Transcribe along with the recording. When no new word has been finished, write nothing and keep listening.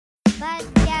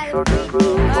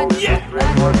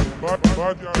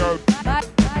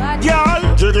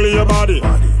Girl, jiggle your body,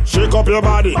 shake up your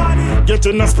body, get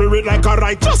in the spirit like a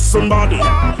righteous somebody.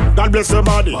 God bless your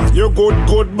body, you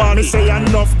good body. Say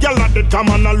enough, girl, let it come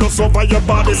on and loss over your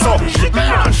body. So jiggle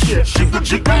and shake,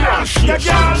 jiggle and shake,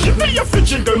 jiggle your feet,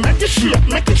 jiggle, make it shake,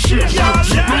 make it shake.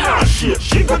 Jiggle and shake,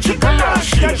 jiggle and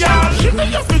shake, jiggle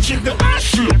your feet, jiggle and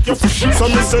shake, you for shake. So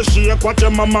me say shake what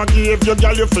your mama gave you,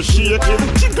 girl, you for shake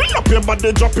it. Jiggle up your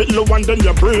body, drop it low and then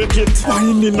you break it.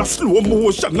 Wine in a slow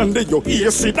motion and then you hear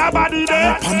it. That body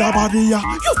there, and that body yeah,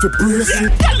 you fi brace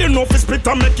it. Girl, you know fi split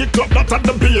and make it clap, that at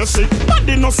the basic.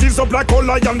 Body no seize up like a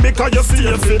lion because you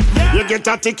safe it. You get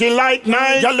a ticky like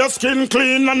night, girl, your skin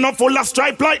clean and not full of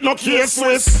stripe like no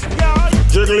K-Swiss.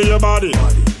 Jiggle your body,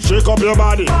 shake up your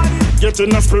body, get in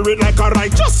the spirit like a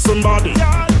righteous somebody.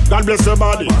 God bless your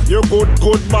body, you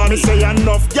good body. Say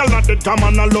enough, girl, let it come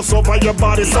on and loss over your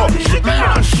body. So jiggle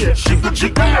and shake,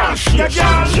 jiggle and shake,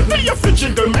 jiggle your feet,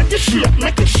 jiggle, make it shake,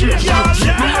 make it shake.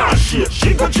 Jiggle and shake,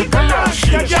 jiggle and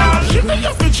shake, jiggle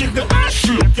your feet, jiggle and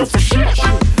shake, you for shake.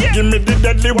 Give me the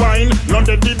deadly wine, not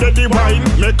the deadly wine.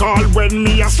 Make all when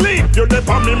me asleep, you dey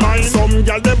on me mind. Some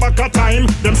girl they back a time,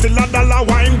 them still a dollar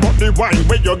wine, but the wine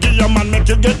where you give your man make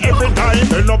you get every time.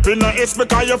 End up in a S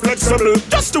because you're flexible.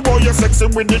 Just to how you're sexy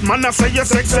with it, man, I say you're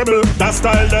sexable. That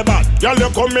style the bad, girl you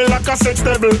come me like a sex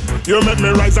table. You make me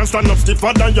rise and stand up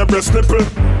stiffer than your breast nipple.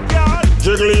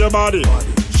 Jiggle your body,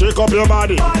 shake up your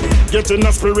body, get in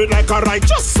the spirit like a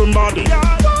righteous somebody.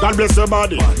 God bless your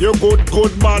body, you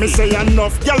good body. Say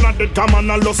enough, girl, let it come on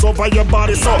and loss over your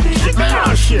body. So jiggle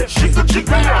and shake,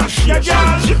 jiggle and shake,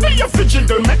 jiggle your feet,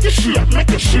 jiggle, make it shake, make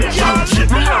it shake.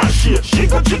 Jiggle and shake,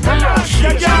 jiggle and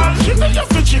shake, jiggle your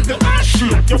feet, jiggle and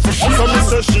shake, you for shake. So me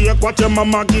say shake what your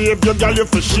mama gave you, girl, you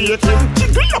for shake it.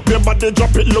 Jiggle up your body,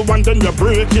 drop it low and then you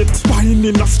break it. Wine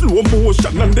in a slow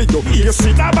motion and then you hear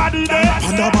see that body there,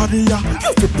 and that body yeah,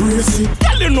 you fi brace it.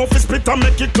 Girl, you know fi split and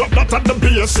make it clap, that at the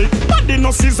basic. Body no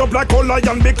seize up like a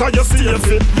lion because you safe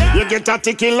it. You get a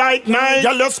ticky like night,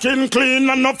 girl, your skin clean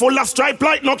and not full of stripe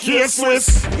like no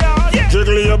K-Swiss.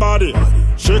 Jiggle your body,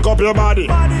 shake up your body,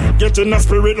 get in the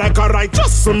spirit like a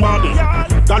righteous somebody.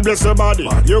 God bless your body,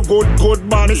 you good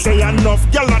body. Say enough,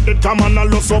 girl, let it come on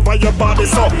and loss over your body.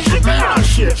 So jiggle and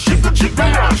shake, jiggle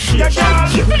and shake,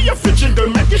 jiggle your feet, jiggle,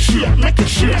 make it shake, make it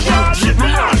shake. Jiggle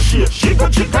and shake, jiggle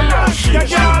and shake,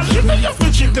 jiggle your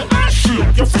feet, jiggle and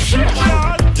shake, you for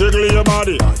shake. Jiggle your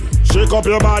body, shake up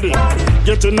your body,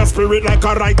 get in the spirit like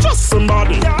a righteous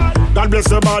somebody. God bless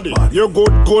your body, you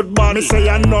good body. Say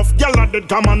enough, girl, let it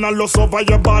come on and loss over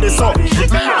your body. So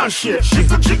jiggle and shake,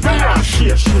 jiggle and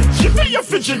shake, jiggle your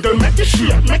feet, jiggle, make it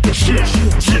shake, make it shake.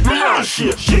 Jiggle and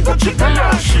shake, jiggle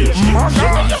and shake,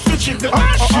 jiggle your feet, jiggle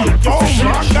and shake. Oh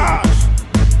my gosh,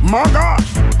 my gosh,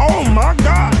 oh my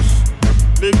gosh,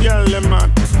 the girl them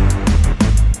mad.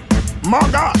 My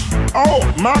gosh,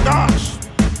 oh my gosh,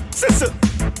 sister,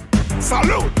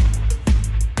 salute.